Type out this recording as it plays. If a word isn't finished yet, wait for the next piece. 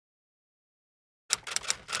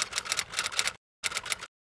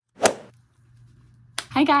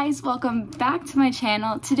Hi guys, welcome back to my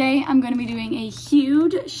channel. Today I'm going to be doing a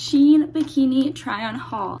huge Shein bikini try on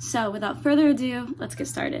haul. So without further ado, let's get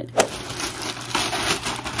started.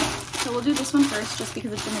 So we'll do this one first just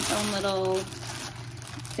because it's in its own little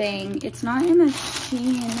thing. It's not in a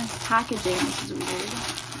Shein packaging, which is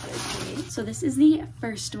weird. So this is the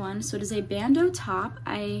first one. So it is a bandeau top.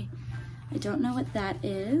 I don't know what that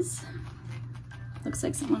is. Looks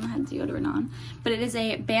like someone had deodorant on. But it is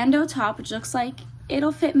a bandeau top, which looks like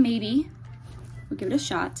it'll fit maybe. We'll give it a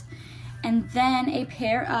shot. And then a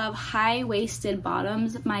pair of high-waisted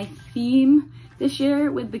bottoms. My theme this year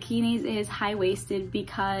with bikinis is high-waisted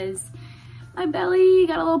because my belly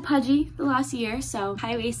got a little pudgy the last year. So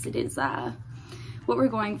high-waisted is what we're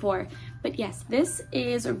going for. But yes, this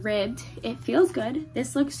is ribbed. It feels good.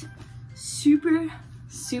 This looks super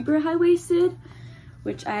high-waisted,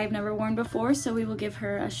 which I've never worn before, so we will give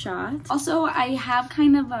her a shot. Also, I have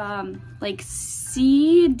kind of like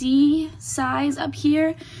C/D size up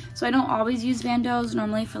here, so I don't always use bandeaus.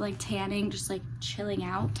 Normally for like tanning, just like chilling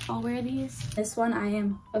out, I'll wear these. This one I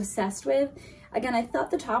am obsessed with. Again, I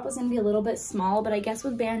thought the top was gonna be a little bit small, but I guess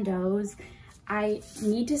with bandeaus, I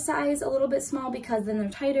need to size a little bit small because then they're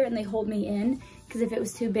tighter and they hold me in, because if it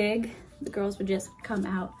was too big, the girls would just come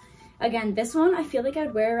out. Again, this one I feel like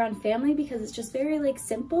I'd wear around family because it's just very like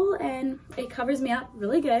simple and it covers me up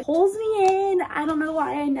really good. Holds me in. I don't know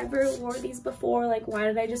why I never wore these before. Like, why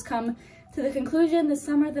did I just come to the conclusion this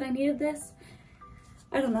summer that I needed this?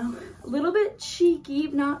 I don't know. A little bit cheeky,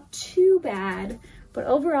 not too bad. But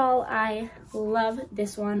overall, I love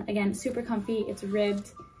this one. Again, super comfy. It's ribbed.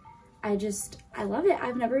 I love it.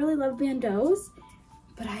 I've never really loved bandeaus,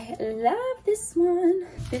 but I love this one.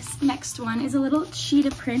 This next one is a little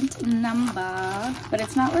cheetah print number, but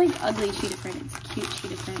it's not like ugly cheetah print, it's cute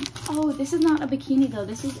cheetah print. Oh, this is not a bikini though.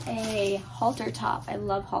 This is a halter top. I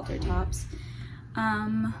love halter tops.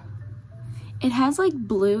 It has like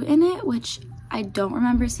blue in it, which I don't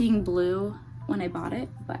remember seeing blue when I bought it.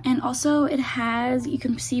 And also it has, you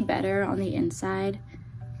can see better on the inside,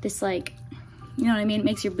 this like, you know what I mean? It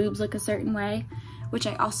makes your boobs look a certain way, which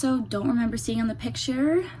I also don't remember seeing on the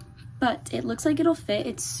picture, but it looks like it'll fit.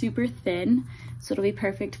 It's super thin, so it'll be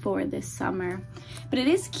perfect for this summer. But it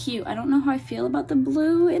is cute. I don't know how I feel about the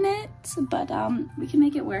blue in it, but we can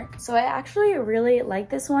make it work. So I actually really like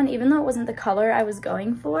this one, even though it wasn't the color I was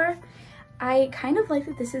going for. I kind of like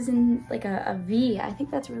that this is in like a V. I think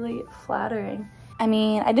that's really flattering. I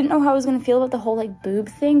mean, I didn't know how I was gonna feel about the whole like boob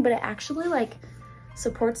thing, but it actually like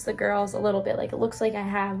supports the girls a little bit. Like, it looks like I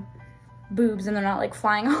have boobs and they're not like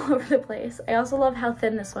flying all over the place. I also love how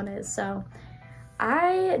thin this one is, so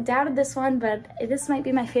I doubted this one, but this might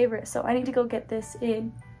be my favorite, so I need to go get this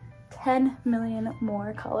in 10 million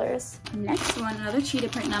more colors. Next one, another cheetah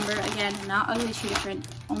print number. Again, not ugly cheetah print,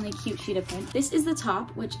 only cute cheetah print. This is the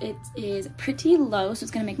top, which it is pretty low, so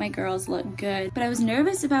it's gonna make my girls look good. But I was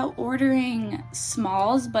nervous about ordering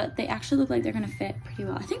smalls, but they actually look like they're gonna fit pretty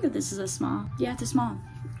well. I think that this is a small. Yeah, it's a small,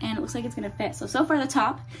 and it looks like it's gonna fit. So far the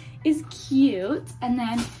top is cute, and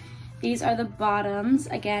then these are the bottoms.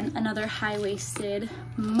 Again, another high-waisted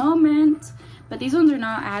moment, but these ones are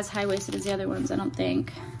not as high-waisted as the other ones, I don't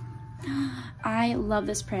think. I love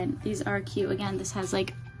this print. These are cute. Again, this has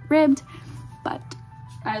like ribbed, but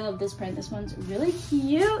I love this print. This one's really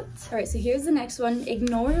cute. All right, so here's the next one.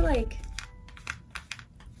 Ignore like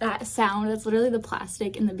that sound. That's literally the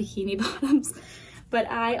plastic in the bikini bottoms. But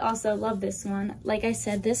I also love this one. Like I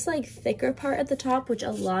said, this like thicker part at the top, which a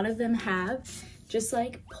lot of them have, just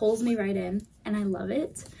like pulls me right in, and I love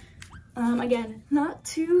it. Again, not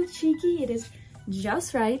too cheeky. It is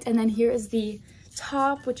just right. And then here is the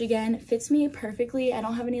top, which again fits me perfectly. I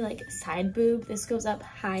don't have any like side boob. This goes up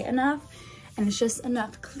high enough, and it's just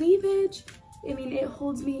enough cleavage. I mean, it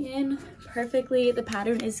holds me in perfectly. The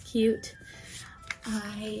pattern is cute.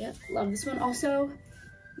 I love this one. Also,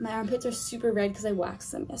 my armpits are super red because I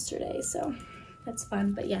waxed them yesterday, so that's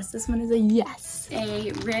fun. But yes, this one is a yes.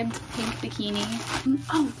 A ribbed pink bikini.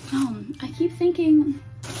 Oh no, I keep thinking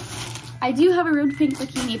I do have a ribbed pink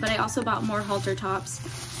bikini, but I also bought more halter tops.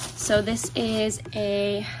 So this is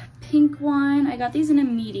a pink one. I got these in a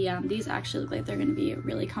medium. These actually look like they're gonna be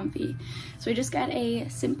really comfy. So I just got a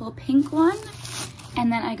simple pink one,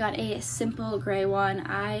 and then I got a simple gray one.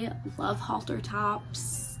 I love halter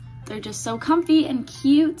tops. They're just so comfy and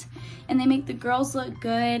cute, and they make the girls look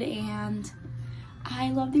good, and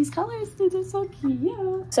I love these colors. These are so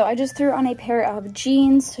cute. So I just threw on a pair of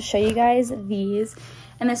jeans to show you guys these,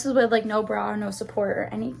 and this is with like no bra or no support or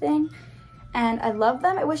anything. And I love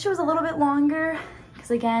them. I wish it was a little bit longer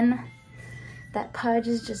because again, that pudge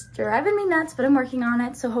is just driving me nuts, but I'm working on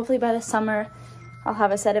it. So hopefully by the summer, I'll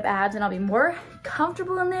have a set of abs and I'll be more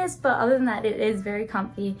comfortable in this, but other than that, it is very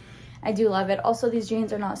comfy. I do love it. Also, these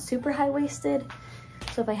jeans are not super high-waisted,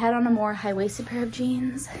 so if I had on a more high-waisted pair of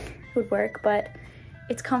jeans, it would work, but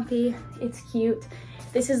it's comfy, it's cute.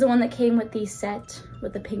 This is the one that came with the set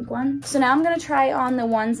with the pink one. So now I'm gonna try on the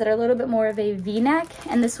ones that are a little bit more of a V-neck,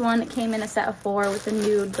 and this one came in a set of 4 with the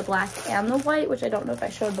nude, the black, and the white, which I don't know if I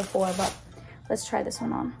showed before, but let's try this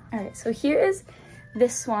one on. All right, so here is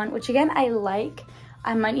this one, which again, I like.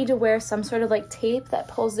 I might need to wear some sort of like tape that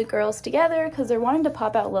pulls the girls together because they're wanting to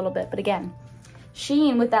pop out a little bit. But again,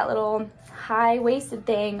 Shein with that little high-waisted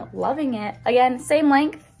thing, loving it. Again, same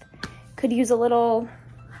length, could use a little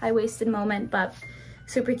high-waisted moment, but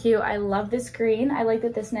super cute. I love this green. I like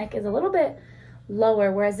that this neck is a little bit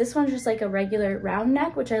lower, whereas this one's just like a regular round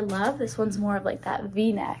neck, which I love. This one's more of like that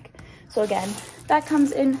V-neck. So again, that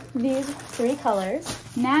comes in these 3 colors.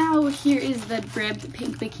 Now here is the ribbed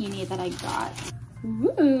pink bikini that I got.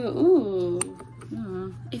 Ooh.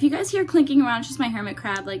 If you guys hear clinking around, it's just my hermit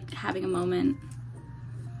crab like having a moment.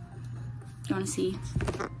 You wanna see?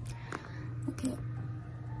 Okay.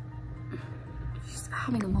 Just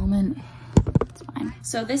having a moment. It's fine.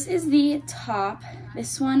 So this is the top.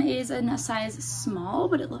 This one is in a size small,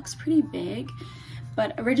 but it looks pretty big.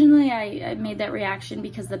 But originally I made that reaction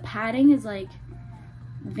because the padding is like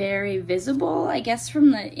very visible, I guess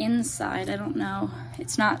from the inside. I don't know.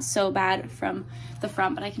 It's not so bad from the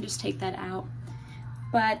front, but I can just take that out.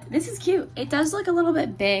 But this is cute. It does look a little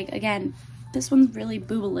bit big. Again, this one's really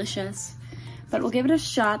boobalicious, but we'll give it a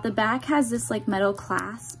shot. The back has this like metal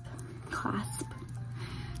clasp.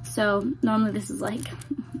 So normally this is like,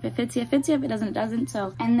 if it fits you, it fits you. If it doesn't, it doesn't.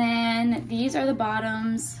 So, and then these are the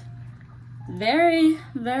bottoms. Very,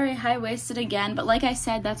 very high-waisted again, but like I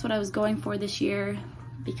said, that's what I was going for this year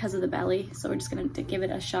because of the belly, so we're just gonna give it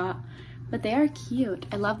a shot. But they are cute.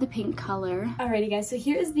 I love the pink color. Alrighty guys, so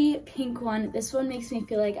here is the pink one. This one makes me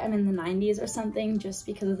feel like I'm in the 90s or something just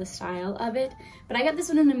because of the style of it. But I got this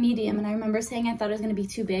one in a medium, and I remember saying I thought it was gonna be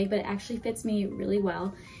too big, but it actually fits me really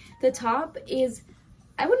well. The top is,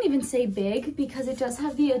 I wouldn't even say big because it does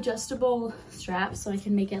have the adjustable strap, so I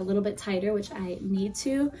can make it a little bit tighter, which I need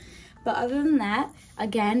to. But other than that,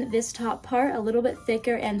 again, this top part a little bit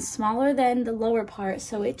thicker and smaller than the lower part,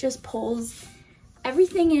 so it just pulls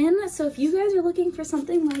everything in. So if you guys are looking for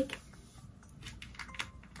something like,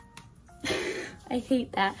 I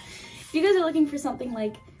hate that. If you guys are looking for something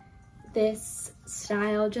like this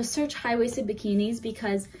style, just search high-waisted bikinis,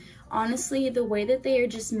 because honestly, the way that they are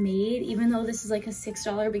just made, even though this is like a $6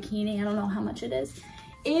 bikini, I don't know how much it is,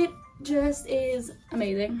 it just is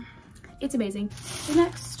amazing. It's amazing. The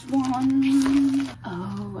next one,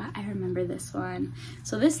 oh, I remember this one.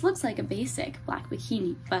 So this looks like a basic black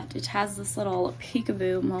bikini, but it has this little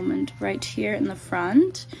peekaboo moment right here in the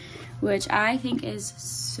front, which I think is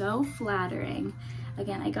so flattering.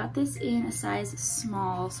 Again, I got this in a size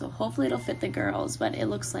small, so hopefully it'll fit the girls, but it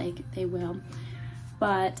looks like they will.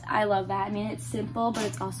 But I love that. I mean, it's simple, but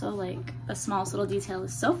it's also like the smallest little detail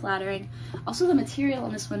is so flattering. Also, the material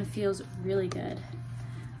on this one feels really good.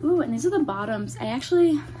 Ooh, and these are the bottoms. I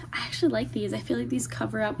actually like these. I feel like these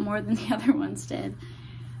cover up more than the other ones did.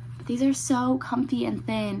 But these are so comfy and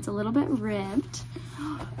thin. It's a little bit ribbed.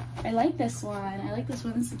 I like this one. I like this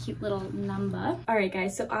one. It's a cute little number. All right,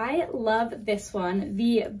 guys, so I love this one.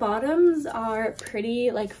 The bottoms are pretty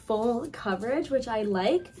like full coverage, which I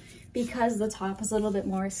like because the top is a little bit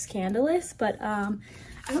more scandalous, but I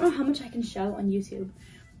don't know how much I can show on YouTube,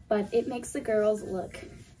 but it makes the girls look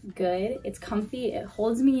good. It's comfy, it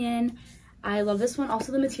holds me in. I love this one.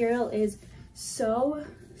 Also, the material is so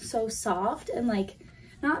soft and like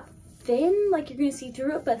not thin like you're gonna see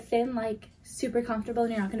through it, but thin, like super comfortable,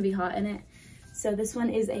 and you're not gonna be hot in it. So this one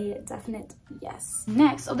is a definite yes.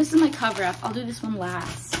 Next, oh, this is my cover up. I'll do this one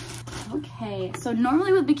last. Okay, so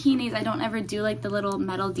normally with bikinis I don't ever do like the little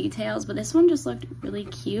metal details, but this one just looked really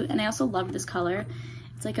cute, and I also love this color.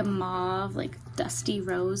 It's like a mauve, like dusty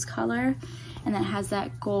rose color, and then it has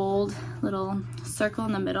that gold little circle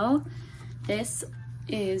in the middle. This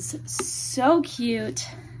is so cute.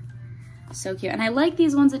 So cute. And I like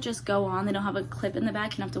these ones that just go on. They don't have a clip in the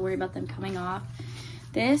back. You don't have to worry about them coming off.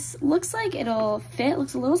 This looks like it'll fit.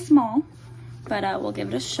 Looks a little small, but we'll give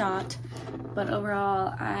it a shot. But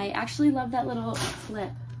overall, I actually love that little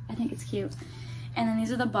clip. I think it's cute. And then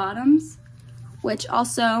these are the bottoms, which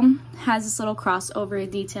also has this little crossover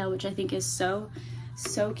detail, which I think is so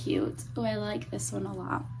cute. Oh, I like this one a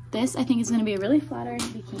lot. This, I think, is going to be a really flattering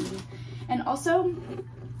bikini. And also,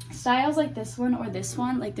 styles like this one or this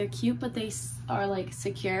one, like they're cute, but they are like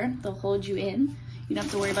secure. They'll hold you in. You You don't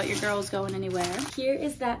have to worry about your girls going anywhere. Here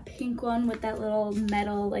is that pink one with that little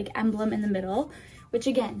metal like emblem in the middle, which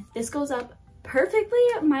again, this goes up perfectly.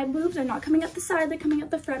 My boobs are not coming up the side, they're coming up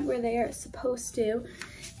the front where they are supposed to.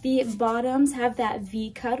 The bottoms have that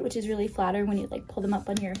V cut, which is really flattering when you like pull them up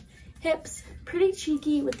on your hips. Pretty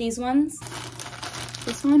cheeky with these ones.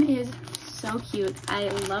 This one is so cute. I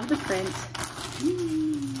love the print.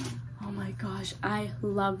 Oh my gosh, I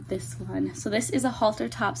love this one. So this is a halter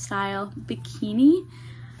top style bikini.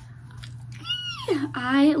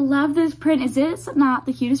 I love this print. Is this not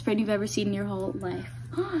the cutest print you've ever seen in your whole life?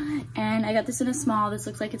 And I got this in a small. This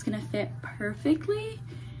looks like it's gonna fit perfectly.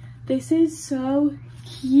 This is so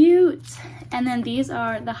cute. And then these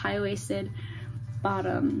are the high-waisted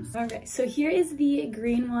bottoms. Okay, so here is the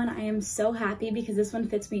green one. I am so happy because this one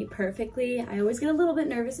fits me perfectly. I always get a little bit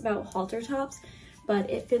nervous about halter tops, but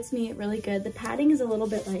it fits me really good. The padding is a little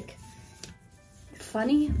bit like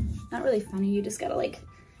funny. Not really funny, you just gotta like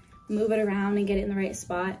move it around and get it in the right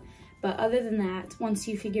spot. But other than that, once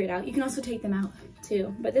you figure it out, you can also take them out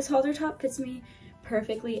too. But this halter top fits me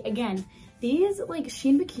perfectly. Again, these like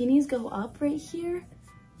Shein bikinis go up right here,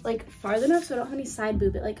 like farther enough so I don't have any side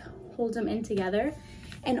boob. It like holds them in together.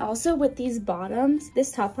 And also with these bottoms,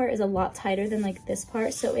 this top part is a lot tighter than like this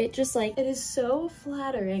part. So it just like, it is so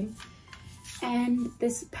flattering. And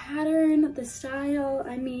this pattern, the style,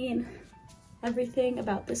 I mean, everything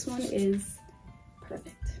about this one is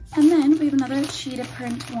perfect. And then we have another cheetah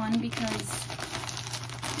print one because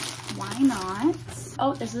why not?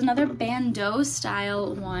 Oh, this is another bandeau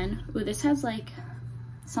style one. Ooh, this has like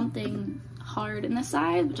something hard in the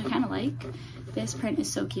side, which I kind of like. This print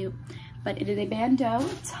is so cute, but it is a bandeau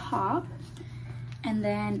top. And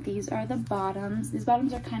then these are the bottoms. These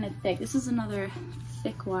bottoms are kind of thick. This is another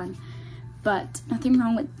thick one, but nothing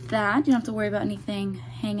wrong with that. You don't have to worry about anything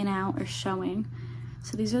hanging out or showing.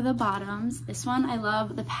 So these are the bottoms. This one, I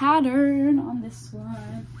love the pattern on this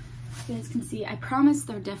one. You guys can see, I promise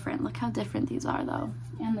they're different. Look how different these are though.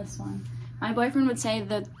 And this one. My boyfriend would say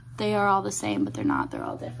that they are all the same, but they're not, they're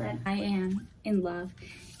all different. I am in love.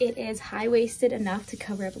 It is high-waisted enough to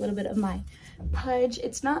cover up a little bit of my pudge.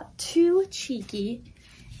 It's not too cheeky,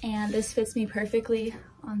 and this fits me perfectly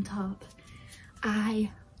on top. I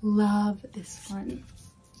love this one.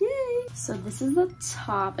 Yay! So this is the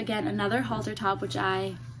top. Again, another halter top, which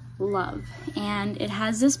I love. And it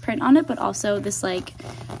has this print on it, but also this like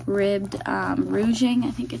ribbed rouging, I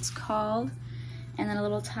think it's called. And then a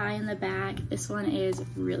little tie in the back. This one is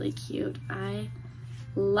really cute. I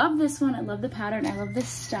love this one. I love the pattern. I love this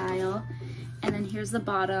style. And then here's the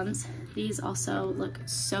bottoms. These also look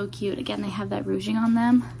so cute. Again, they have that rouging on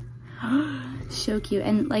them. So cute.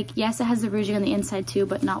 And like, yes, it has the rouging on the inside too,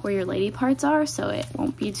 but not where your lady parts are, so it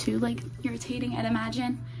won't be too like irritating, I'd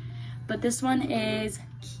imagine. But this one is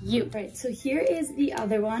cute. Right, so here is the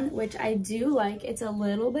other one, which I do like. It's a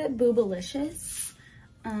little bit boobalicious,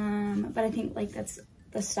 but I think like that's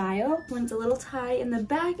the style. One's a little tie in the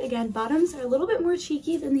back. Again, bottoms are a little bit more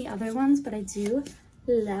cheeky than the other ones, but I do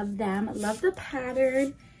love them. Love the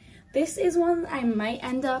pattern. This is one I might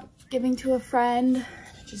end up giving to a friend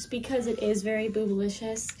just because it is very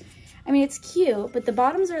boobalicious. I mean, it's cute, but the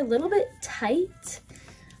bottoms are a little bit tight.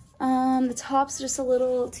 The top's just a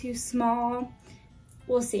little too small.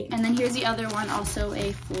 We'll see. And then here's the other one, also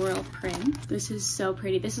a floral print. This is so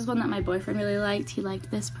pretty. This is one that my boyfriend really liked. He liked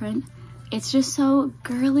this print. It's just so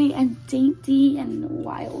girly and dainty and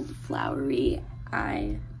wildflowery.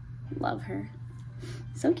 I love her.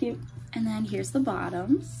 So cute. And then here's the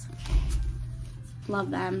bottoms.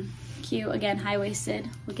 Love them. Cute. Again, high-waisted.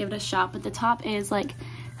 We'll give it a shot, but the top is like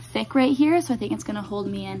thick right here, so I think it's gonna hold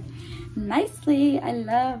me in nicely. I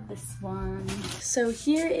love this one. So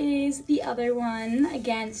here is the other one.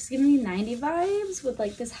 Again, this is giving me 90 vibes with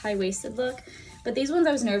like this high-waisted look, but these ones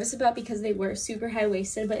I was nervous about because they were super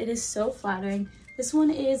high-waisted, but it is so flattering. This one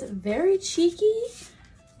is very cheeky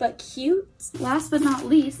but cute. Last but not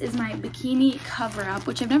least is my bikini cover-up,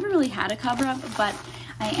 which I've never really had a cover-up, but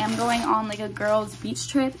I am going on like a girls beach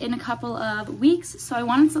trip in a couple of weeks, so I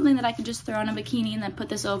wanted something that I could just throw on a bikini and then put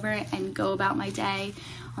this over and go about my day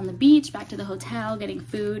on the beach, back to the hotel, getting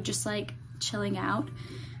food, just like chilling out.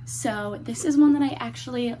 So this is one that I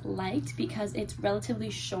actually liked because it's relatively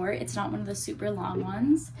short. It's not one of the super long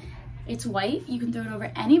ones. It's white. You can throw it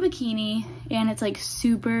over any bikini, and it's like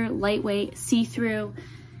super lightweight, see-through.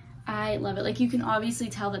 I love it. Like, you can obviously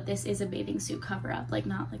tell that this is a bathing suit cover up, like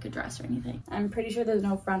not like a dress or anything. I'm pretty sure there's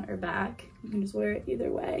no front or back. You can just wear it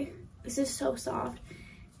either way. This is so soft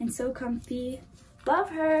and so comfy.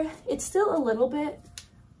 Love her. It's still a little bit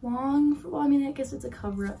long. Well, I mean, I guess it's a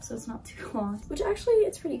cover up, so it's not too long, which actually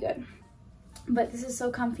it's pretty good. But this is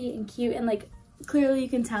so comfy and cute, and like clearly you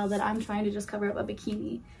can tell that I'm trying to just cover up a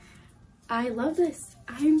bikini. I love this.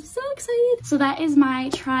 I'm so excited. So that is my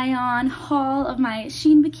try on haul of my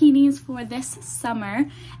Shein bikinis for this summer.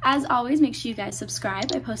 As always, make sure you guys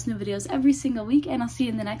subscribe. I post new videos every single week, and I'll see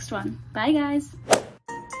you in the next one. Bye guys.